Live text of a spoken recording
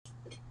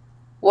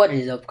What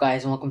is up,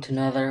 guys, and welcome to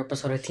another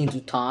episode of Teens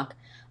Who Talk.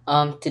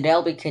 Today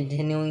I'll be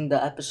continuing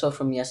the episode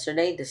from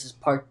yesterday. This is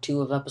part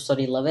 2 of episode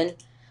 11.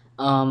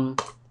 Um,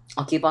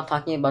 I'll keep on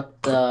talking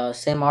about the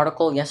same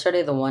article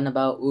yesterday, the one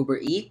about Uber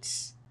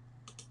Eats.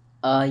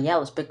 Yeah,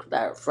 let's pick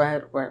that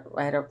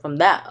right up from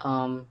that.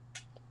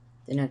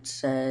 Then it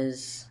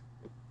says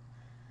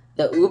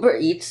the Uber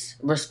Eats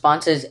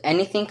response is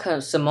anything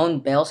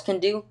Simone Bales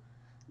can do,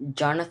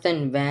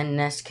 Jonathan Van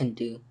Ness can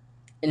do,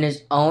 in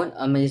his own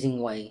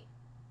amazing way.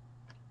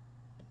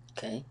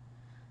 Okay.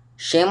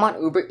 Shame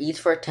on Uber Eats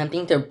for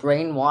attempting to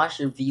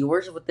brainwash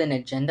viewers with an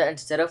agenda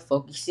instead of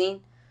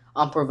focusing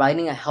on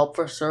providing a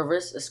helpful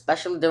service,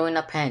 especially during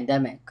a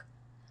pandemic.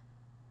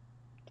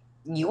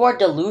 You are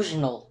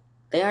delusional.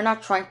 They are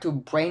not trying to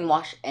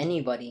brainwash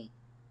anybody.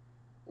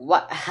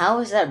 What? How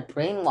is that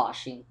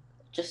brainwashing?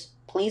 Just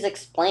please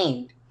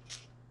explain.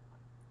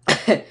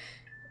 Yeah,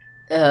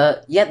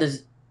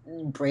 there's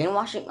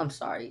brainwashing. I'm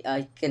sorry.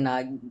 I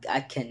cannot. I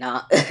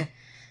cannot.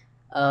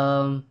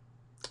 um.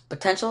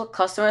 Potential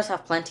customers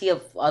have plenty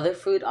of other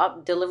food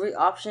delivery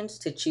options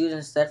to choose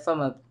instead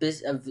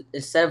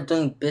of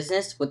doing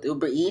business with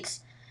Uber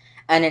Eats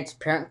and its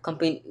parent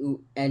company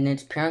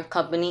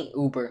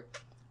Uber.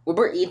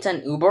 Uber Eats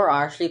and Uber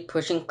are actually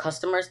pushing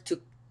customers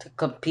to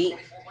compete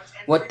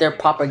with their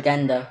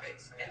propaganda.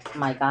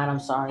 My God, I'm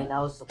sorry. That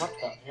was what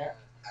the heck?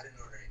 I didn't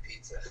order any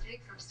pizza.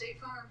 Steak from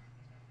State Farm.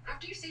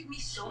 After you saved me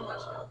so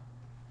much.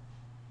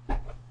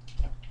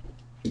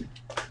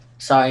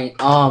 Sorry.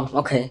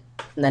 Okay.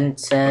 And then it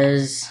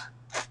says.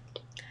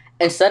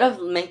 Instead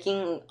of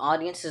making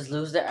audiences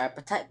lose their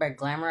appetite by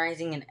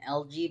glamorizing an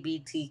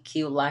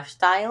LGBTQ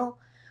lifestyle,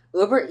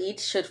 Uber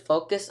Eats should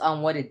focus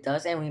on what it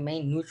does and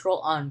remain neutral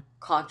on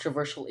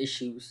controversial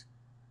issues.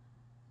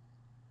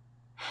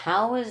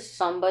 How is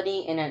somebody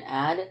in an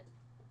ad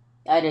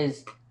that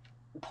is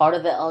part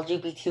of the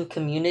LGBTQ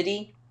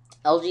community,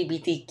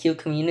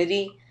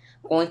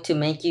 going to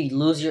make you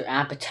lose your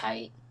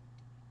appetite?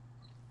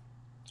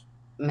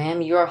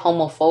 Ma'am, you're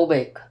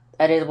homophobic.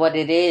 That is what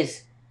it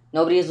is.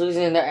 Nobody is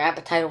losing their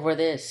appetite over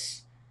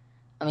this.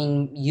 I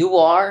mean, you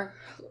are.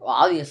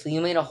 Obviously,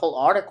 you made a whole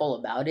article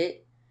about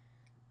it.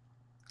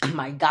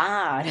 My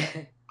God.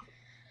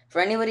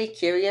 For anybody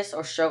curious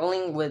or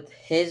struggling with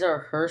his or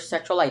her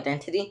sexual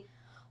identity,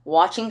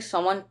 watching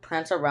someone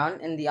prance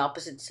around in the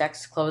opposite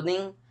sex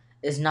clothing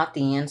is not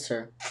the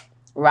answer.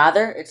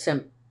 Rather, it's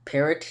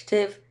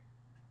imperative,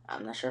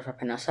 I'm not sure if I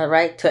pronounced that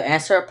right, to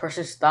answer a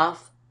person's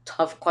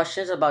tough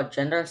questions about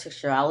gender and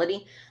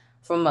sexuality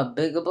from a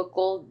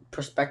biblical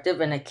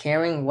perspective in a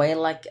caring way,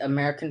 like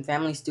American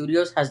Family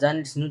Studios has done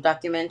its new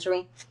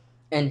documentary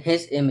in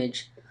his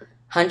image.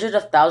 Hundreds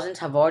of thousands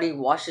have already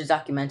watched this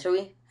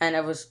documentary and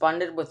have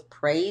responded with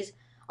praise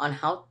on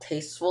how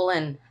tasteful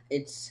and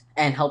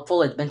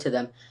helpful it's been to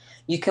them.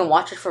 You can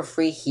watch it for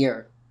free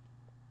here.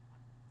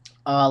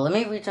 Let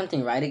me read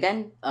something right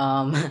again.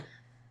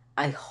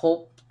 I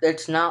hope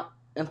it's not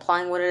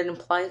implying what it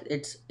implies.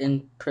 It's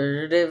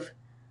imperative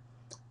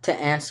to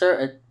answer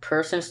a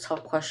person's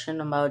tough question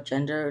about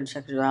gender and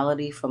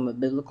sexuality from a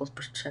biblical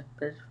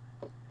perspective.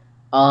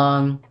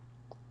 Um,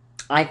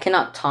 I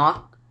cannot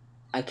talk.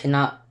 I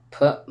cannot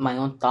put my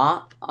own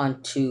thought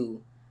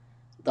onto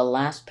the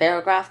last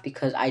paragraph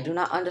because I do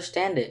not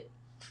understand it.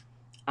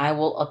 I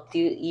will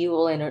update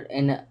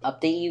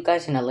you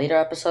guys in a later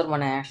episode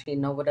when I actually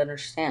know what it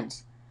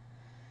understands.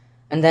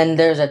 And then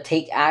there's a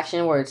take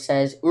action where it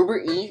says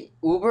Uber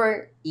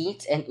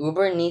Eats and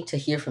Uber need to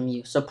hear from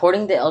you.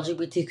 Supporting the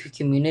LGBTQ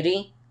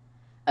community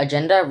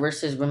agenda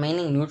versus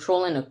remaining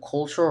neutral in a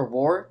cultural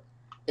war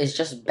is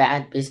just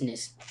bad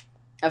business.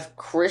 If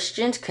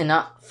Christians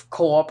cannot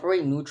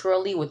cooperate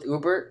neutrally with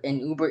Uber and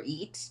Uber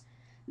Eats,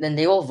 then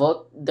they will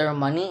vote their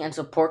money and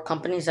support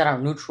companies that are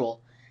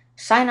neutral.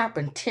 Sign our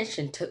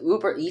petition to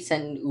Uber Eats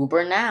and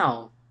Uber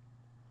now.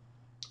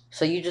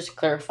 So you just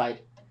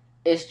clarified.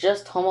 It's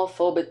just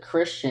homophobic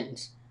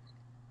Christians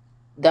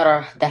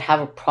that have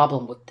a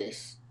problem with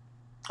this.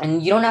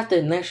 And you don't have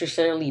to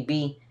necessarily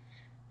be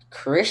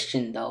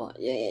Christian though.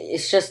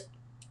 It's just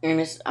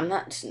I'm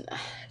not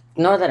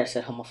ignore that I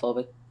said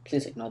homophobic.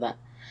 Please ignore that.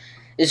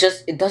 It's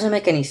just, it doesn't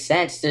make any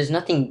sense. There's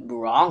nothing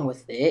wrong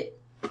with it.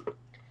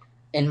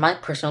 In my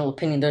personal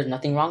opinion, there's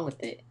nothing wrong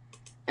with it.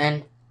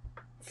 And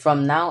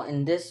from now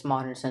in this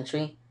modern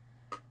century,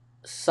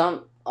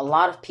 a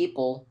lot of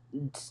people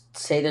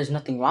say there's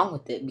nothing wrong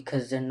with it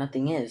because there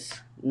nothing is.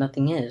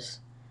 Nothing is.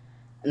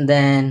 And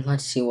then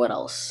let's see what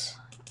else.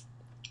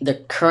 The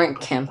current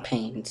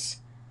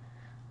campaigns.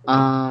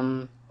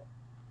 There's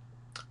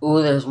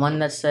one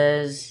that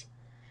says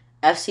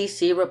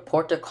FCC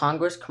report to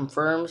Congress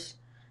confirms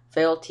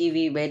failed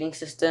TV rating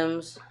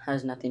systems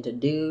has nothing to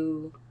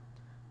do.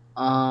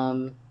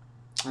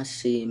 Let's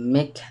see.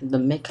 The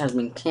Mick has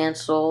been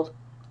canceled.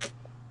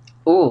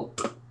 Ooh,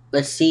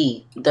 let's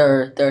see.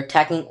 They're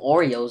attacking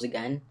Oreos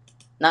again.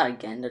 Not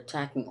again. They're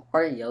attacking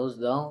Oreos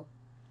though.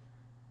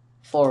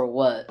 For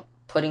what?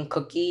 Putting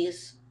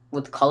cookies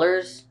with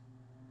colors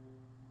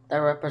that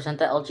represent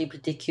the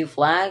LGBTQ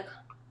flag.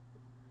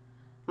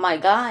 My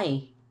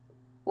guy,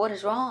 what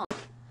is wrong?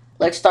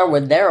 let's start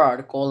with their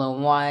article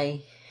and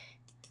why.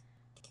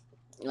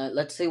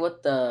 Let's see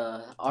what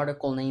the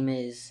article name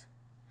is.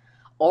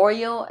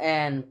 Oreo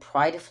and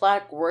Pride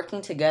Flag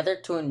working together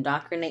to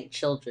indoctrinate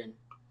children.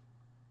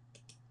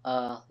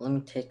 Let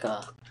me take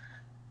a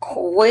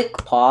quick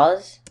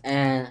pause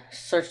and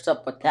search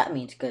up what that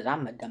means because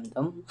I'm a dum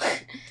dum.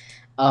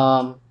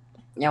 um,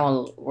 yeah,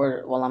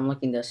 while I'm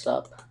looking this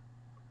up,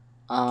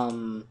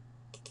 um,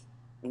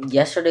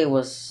 yesterday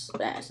was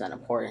it's not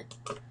important.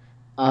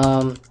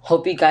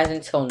 Hope you guys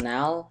until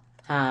now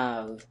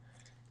have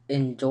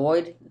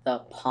enjoyed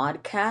the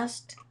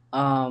podcast.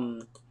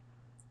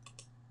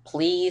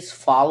 Please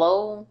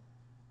follow.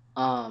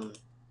 Um,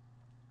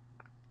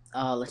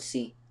 let's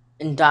see,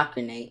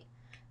 indoctrinate.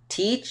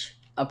 Teach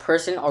a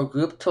person or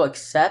group to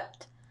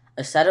accept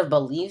a set of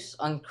beliefs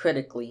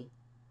uncritically.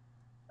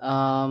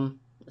 Let's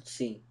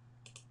see.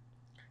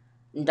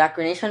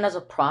 Indoctrination is a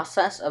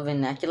process of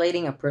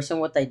inoculating a person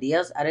with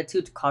ideas,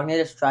 attitudes,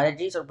 cognitive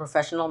strategies, or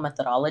professional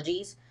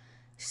methodologies.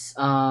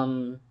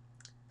 Some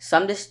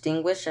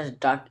distinguish as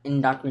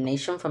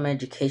indoctrination from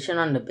education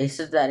on the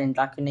basis that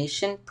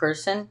indoctrination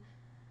person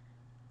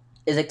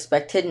is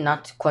expected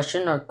not to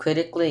question or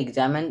critically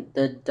examine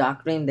the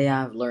doctrine they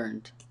have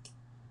learned.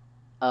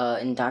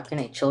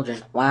 Indoctrinate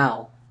children.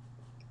 Wow.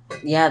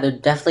 Yeah, they're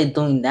definitely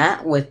doing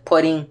that with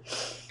putting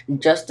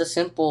just a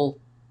simple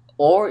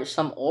or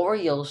some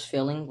Oreos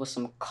filling with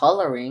some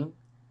coloring.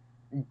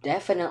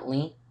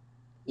 Definitely.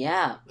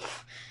 Yeah.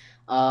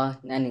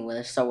 Anyway,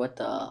 let's start with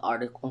the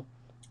article.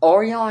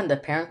 Oreo and the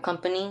parent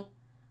company,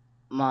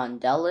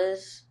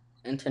 Mondelez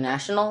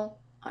International,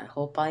 I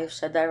hope I've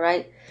said that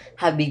right,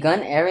 have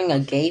begun airing a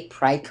gay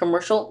pride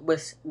commercial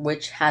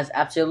which has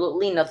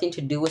absolutely nothing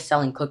to do with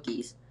selling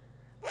cookies.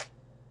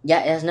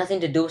 Yeah, it has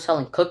nothing to do with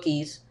selling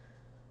cookies,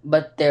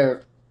 but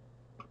they're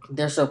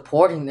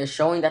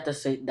showing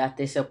that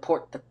they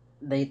support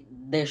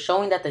they're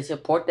showing that they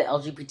support the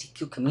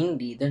LGBTQ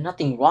community. There's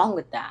nothing wrong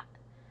with that.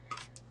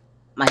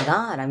 My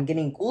God, I'm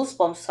getting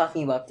goosebumps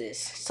talking about this.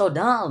 So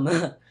dumb.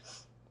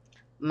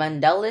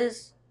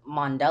 Mandela's,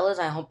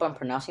 I hope I'm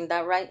pronouncing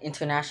that right,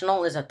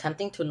 International is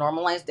attempting to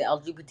normalize the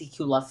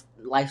LGBTQ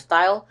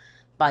lifestyle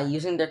by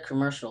using their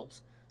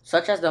commercials,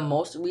 such as the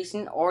most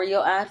recent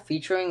Oreo ad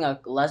featuring a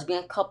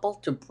lesbian couple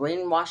to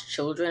brainwash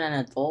children and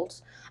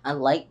adults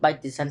alike by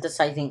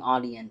desensitizing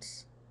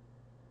audience.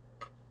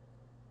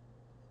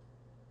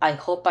 I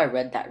hope I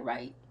read that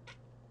right.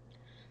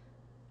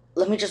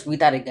 Let me just read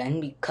that again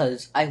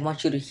because I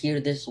want you to hear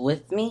this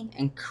with me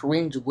and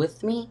cringe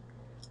with me.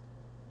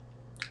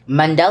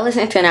 Mandela's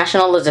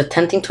International is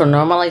attempting to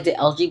normalize the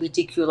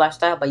LGBTQ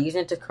lifestyle by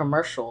using it to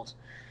commercials,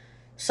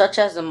 such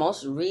as the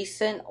most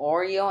recent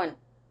Oreo and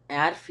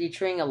ad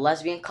featuring a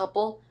lesbian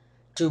couple,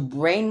 to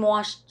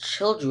brainwash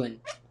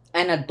children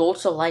and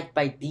adults alike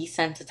by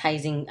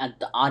desensitizing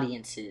the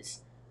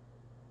audiences.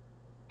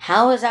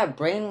 How is that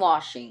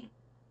brainwashing?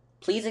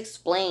 Please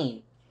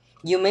explain.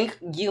 You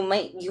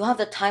have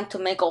the time to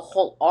make a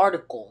whole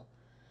article,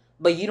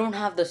 but you don't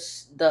have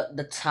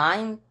the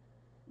time.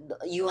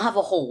 You have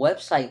a whole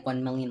website,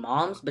 1 Million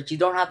Moms, but you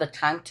don't have the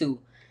time to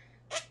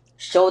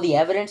show the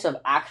evidence of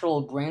actual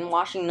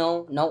brainwashing.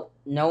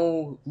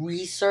 No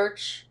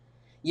research.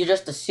 You're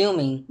just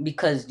assuming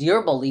because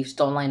your beliefs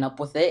don't line up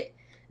with it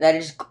that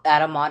it's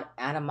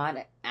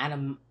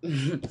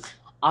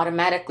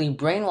automatically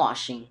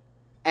brainwashing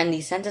and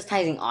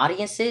desensitizing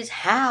audiences.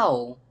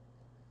 How?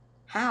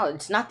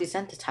 It's not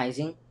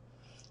desensitizing.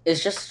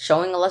 It's just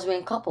showing a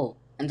lesbian couple,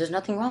 and there's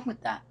nothing wrong with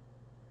that.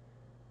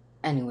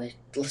 Anyway,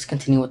 let's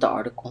continue with the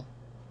article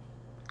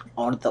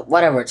or the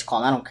whatever it's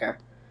called. I don't care.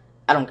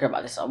 I don't care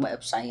about this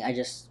website. I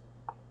just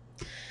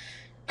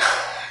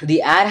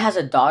the ad has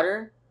a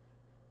daughter.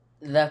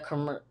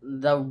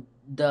 The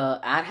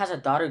ad has a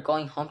daughter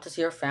going home to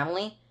see her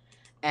family,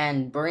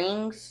 and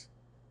brings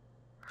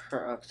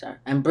her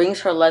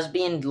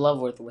lesbian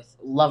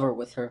lover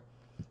with her.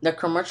 The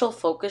commercial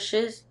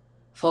focuses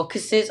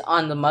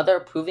on the mother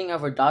approving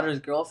of her daughter's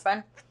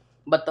girlfriend,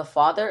 but the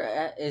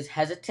father is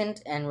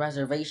hesitant and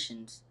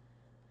reservations.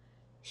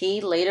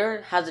 He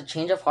later has a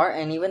change of heart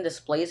and even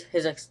displays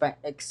his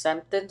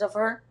acceptance of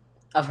her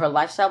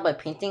lifestyle by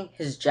painting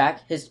his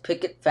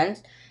picket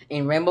fence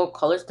in rainbow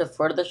colors to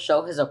further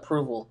show his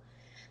approval.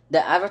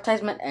 The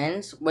advertisement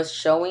ends with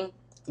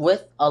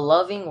a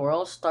loving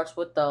world starts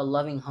with a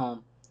loving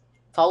home,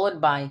 followed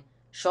by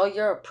show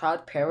you're a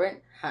proud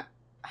parent,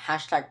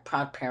 hashtag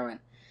proud parent,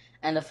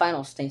 and the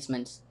final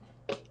statement,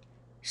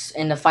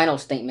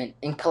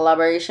 in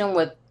collaboration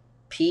with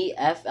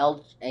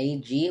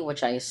PFLAG,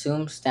 which I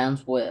assume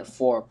stands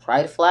for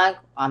Pride Flag.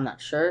 I'm not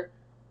sure.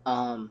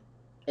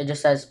 It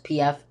just says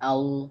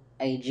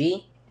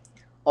PFLAG.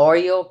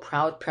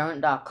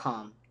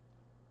 OreoProudParent.com.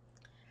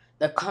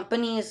 The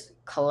company is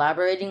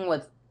collaborating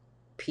with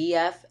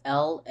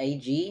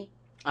PFLAG.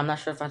 I'm not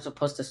sure if I'm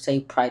supposed to say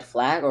Pride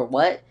Flag or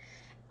what.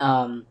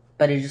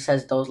 But it just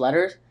says those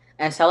letters,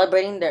 and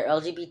celebrating their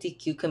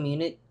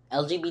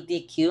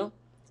LGBTQ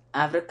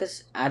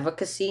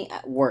advocacy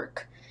at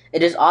work.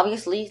 It is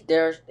obvious they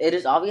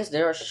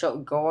are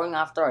going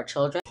after our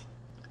children.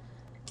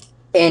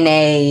 in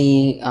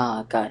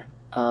a God,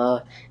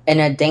 in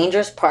a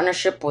dangerous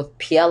partnership with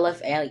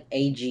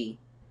PFLAG.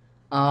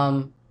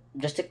 Um,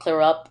 just to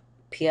clear up,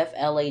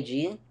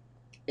 PFLAG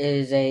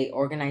is a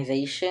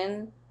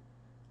organization,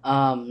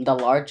 the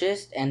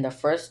largest and the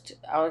first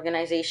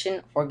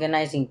organization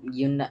organizing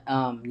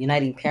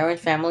uniting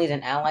parents, families,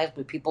 and allies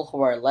with people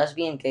who are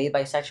lesbian, gay,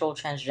 bisexual,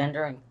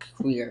 transgender, and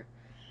queer.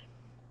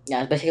 Yeah,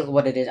 that's basically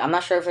what it is. I'm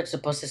not sure if it's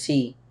supposed to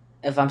see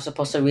if I'm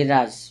supposed to read it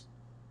as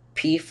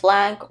P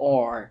flag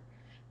or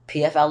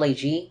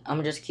PFLAG. I'm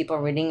gonna just keep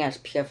on reading as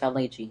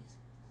PFLAG.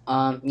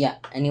 Yeah.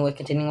 Anyway,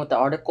 continuing with the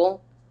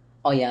article.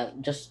 Oh yeah,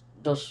 just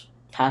those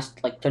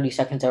past like 30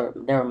 seconds.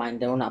 Never mind.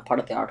 They were not part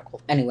of the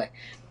article. Anyway,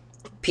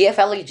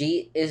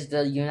 PFLAG is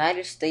the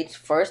United States'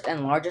 first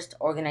and largest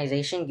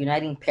organization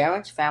uniting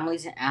parents,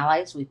 families, and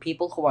allies with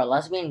people who are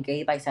lesbian,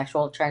 gay,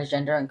 bisexual,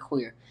 transgender, and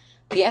queer.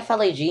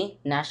 PFLAG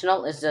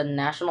National is the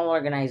national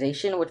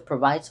organization which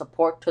provides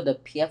support to the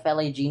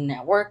PFLAG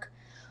network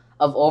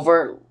of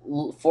over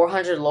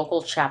 400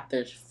 local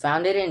chapters.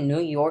 Founded in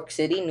New York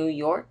City, New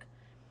York,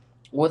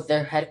 with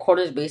their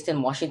headquarters based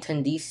in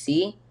Washington,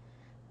 D.C.,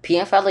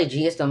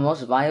 PFLAG is the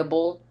most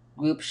viable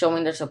group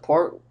showing their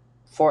support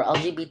for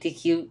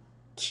LGBTQ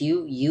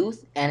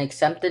youth and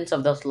acceptance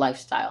of this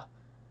lifestyle.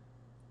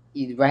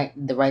 Right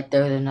there,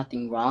 there's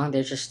nothing wrong.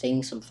 They're just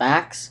stating some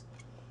facts.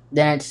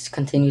 Then it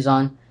continues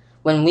on.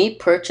 When we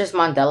purchase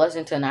Mandela's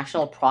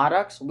international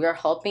products, we are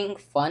helping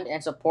fund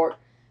and support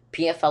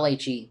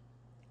PFLAG,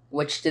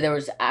 which there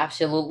was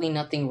absolutely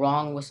nothing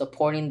wrong with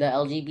supporting the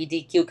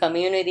LGBTQ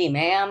community,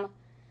 ma'am.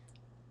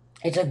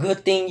 It's a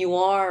good thing you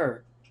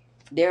are.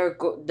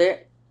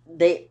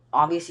 They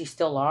obviously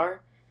still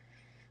are,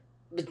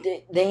 but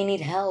they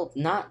need help.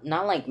 Not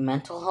like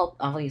mental help,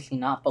 obviously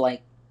not, but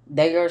like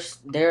they're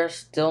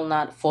still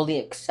not fully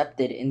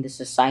accepted in the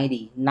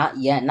society. Not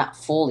yet, not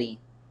fully.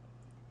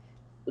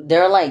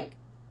 They're like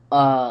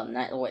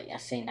not, wait, I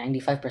say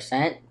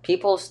 95%.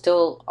 People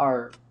still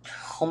are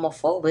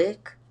homophobic.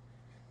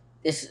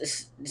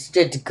 It's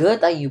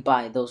good that you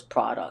buy those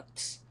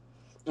products.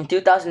 In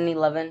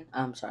 2011,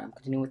 I'm sorry, I'm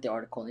continuing with the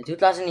article. In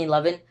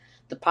 2011,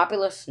 the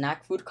popular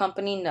snack food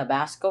company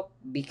Nabasco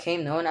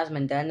became known as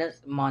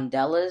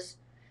Mandela's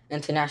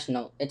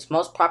International. Its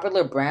most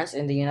popular brands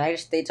in the United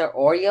States are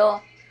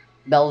Oreo,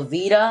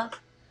 Belvita,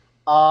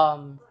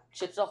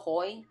 Chips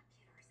Ahoy,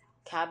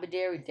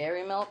 Cadbury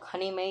Dairy Milk,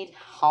 Honey Maid,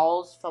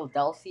 Halls,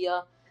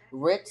 Philadelphia,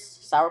 Ritz,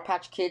 Sour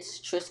Patch Kids,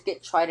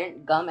 Triscuit,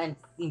 Trident, Gum, and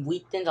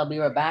Wheat Thins. I'll be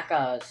right back.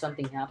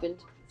 Something happened.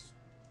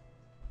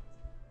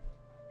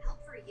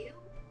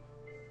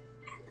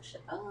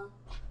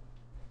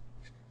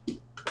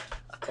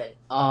 Okay.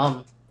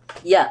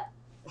 Yeah.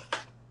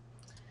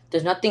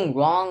 There's nothing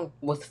wrong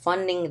with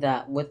funding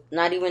that. With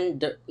not even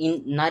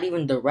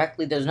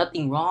directly. There's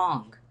nothing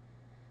wrong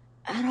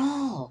at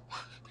all.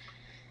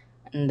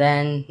 And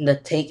then the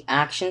take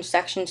action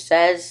section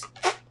says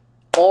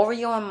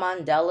Oreo and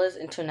Mandela's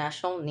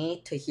International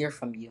need to hear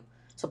from you.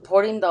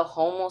 Supporting the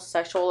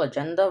homosexual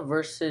agenda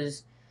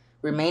versus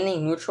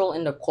remaining neutral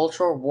in the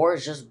cultural war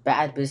is just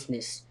bad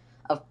business.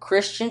 If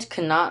Christians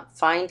cannot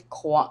find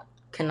cooperate.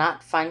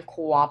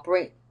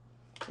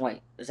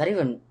 Wait, is that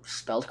even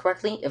spelled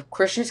correctly? If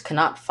Christians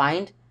cannot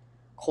find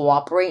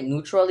cooperate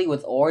neutrally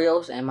with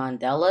Oreos and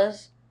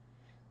Mandela's,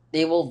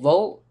 they will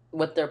vote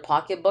with their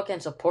pocketbook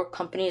and support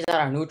companies that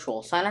are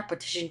neutral. Sign our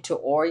petition to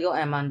Oreo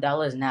and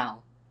Mandela's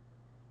now.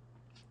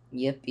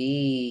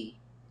 Yippee.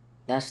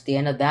 That's the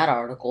end of that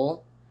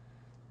article.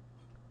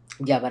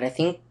 Yeah, but I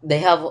think they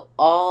have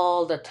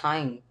all the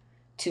time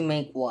to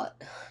make what?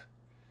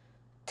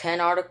 10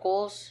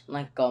 articles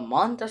like a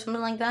month or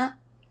something like that?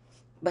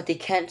 But they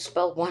can't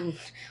spell one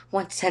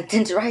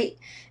sentence right.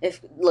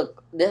 If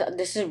look,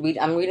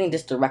 I'm reading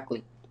this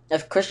directly.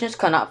 If Christians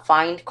cannot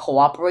find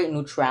cooperate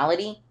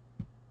neutrality,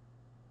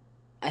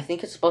 I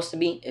think it's supposed to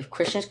be if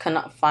Christians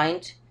cannot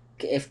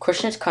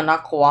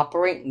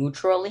cooperate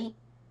neutrally,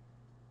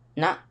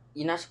 not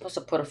you're not supposed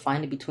to put a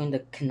find between the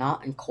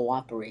cannot and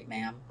cooperate,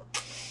 ma'am.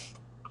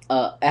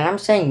 And I'm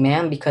saying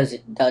ma'am because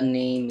the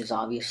name is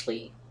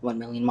obviously 1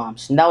 million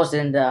moms, and that was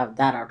the end of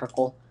that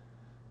article.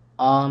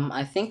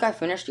 I think I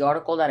finished the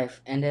article that I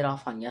ended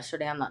off on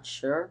yesterday. I'm not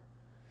sure.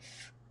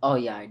 Oh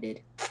yeah, I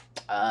did.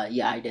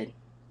 Yeah, I did.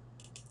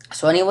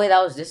 So anyway,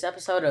 that was this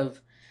episode of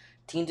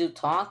Teen Do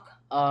Talk.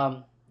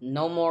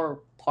 No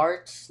more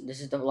parts. This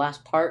is the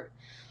last part.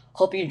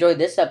 Hope you enjoyed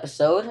this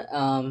episode.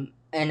 And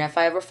if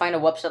I ever find a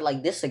website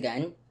like this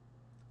again,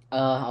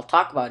 I'll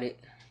talk about it.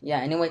 Yeah.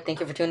 Anyway, thank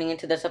you for tuning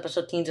into this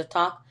episode, Teens of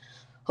Talk.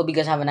 Hope you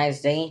guys have a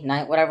nice day,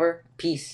 night, whatever. Peace.